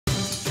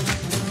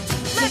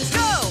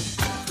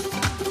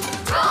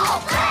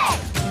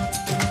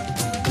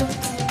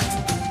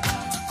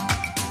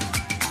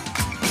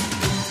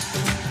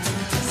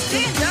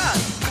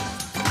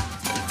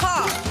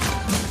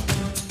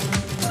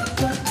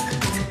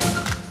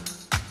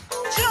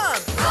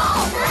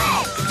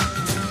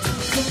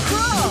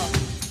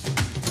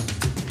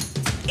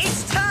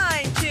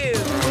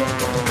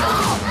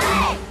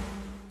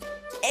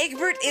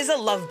is a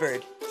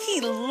lovebird.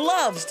 He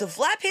loves to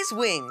flap his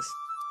wings.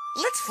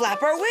 Let's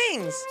flap our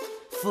wings.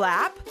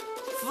 Flap,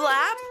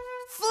 flap,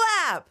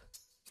 flap.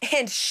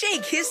 And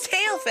shake his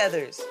tail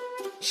feathers.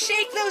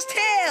 Shake those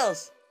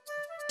tails.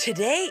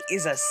 Today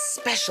is a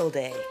special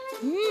day.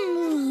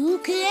 Who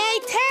can I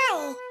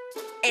tell?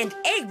 And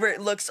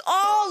Egbert looks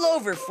all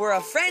over for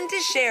a friend to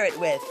share it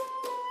with.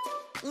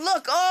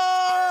 Look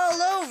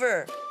all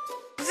over.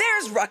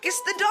 There's Ruckus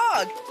the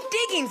dog,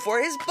 digging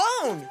for his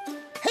bone.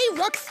 Hey,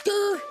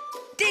 Ruckster.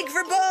 Dig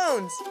for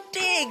bones.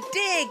 Dig,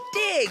 dig,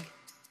 dig.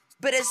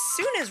 But as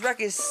soon as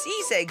Ruckus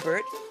sees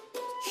Egbert,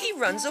 he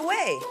runs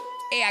away.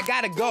 Hey, I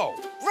gotta go.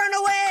 Run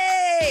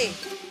away!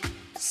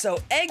 So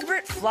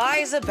Egbert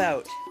flies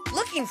about,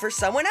 looking for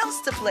someone else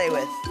to play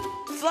with.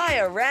 Fly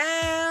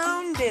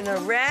around and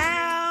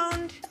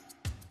around.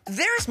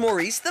 There's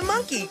Maurice the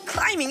monkey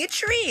climbing a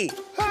tree.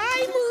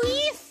 Hi,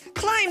 Maurice.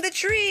 Climb the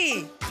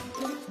tree.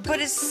 But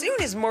as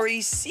soon as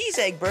Maurice sees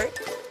Egbert,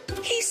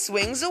 he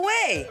swings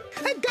away.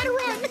 I gotta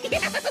run.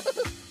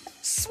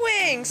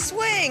 Swing,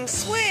 swing,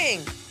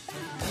 swing.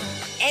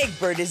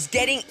 Egbert is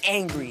getting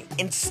angry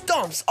and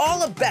stomps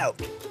all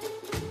about.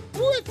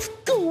 What's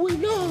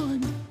going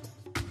on?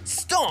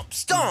 Stomp,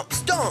 stomp,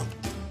 stomp.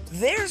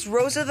 There's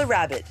Rosa the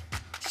rabbit.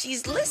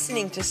 She's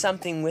listening to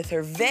something with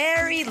her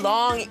very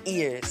long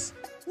ears.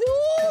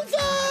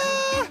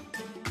 Rosa!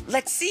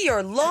 Let's see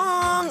your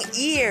long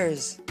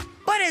ears.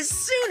 But as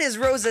soon as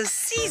Rosa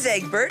sees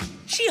Egbert,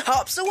 she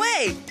hops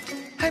away.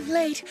 I'm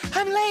late.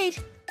 I'm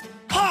late.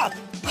 Hop,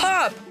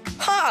 hop,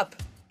 hop.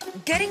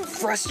 Getting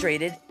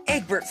frustrated,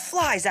 Egbert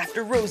flies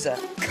after Rosa.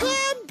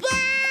 Come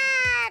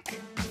back!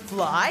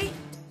 Fly,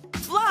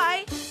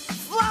 fly,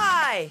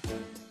 fly.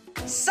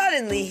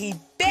 Suddenly, he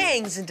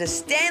bangs into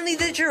Stanley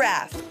the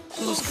giraffe,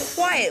 who's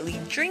quietly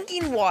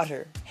drinking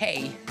water.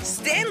 Hey,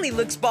 Stanley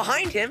looks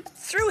behind him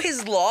through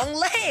his long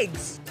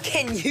legs.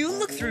 Can you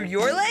look through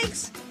your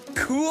legs?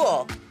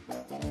 Cool.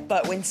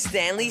 But when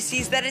Stanley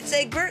sees that it's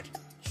Egbert,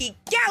 he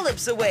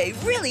gallops away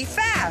really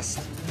fast.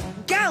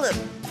 Gallop,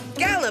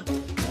 gallop,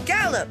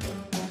 gallop.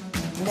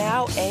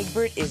 Now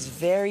Egbert is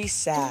very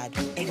sad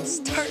and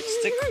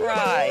starts to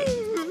cry.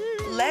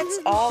 Let's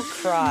all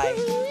cry.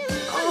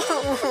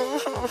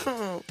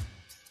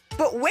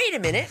 But wait a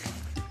minute.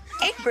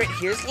 Egbert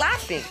hears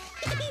laughing,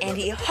 and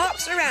he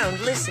hops around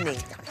listening.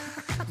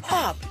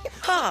 Hop,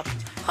 hop,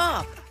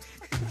 hop.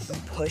 He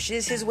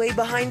pushes his way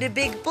behind a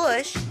big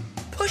bush,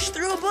 push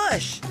through a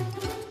bush,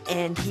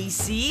 and he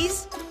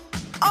sees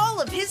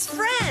all of his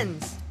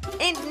friends.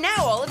 And now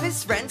all of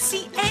his friends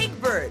see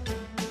Egbert.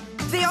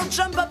 They all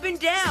jump up and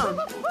down,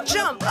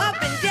 jump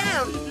up and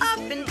down, up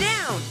and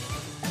down.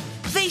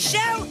 They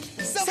shout,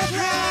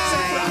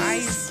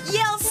 surprise!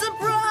 Yell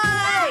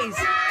surprise!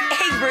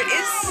 Egbert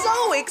is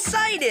so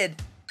excited.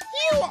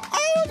 You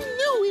all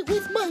knew it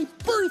was my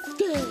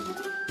birthday.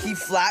 He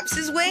flaps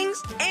his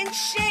wings and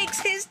shakes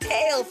his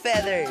tail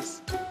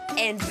feathers.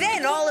 And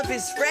then all of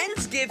his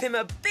friends give him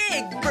a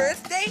big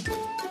birthday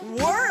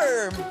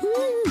worm.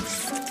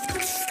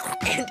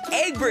 And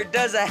Egbert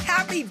does a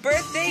happy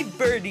birthday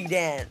birdie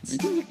dance.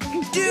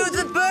 Do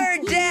the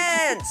bird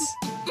dance!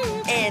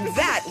 And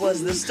that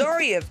was the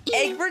story of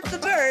Egbert the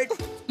bird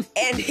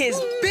and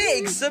his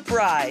big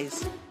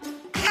surprise.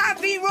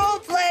 Happy role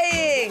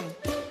playing!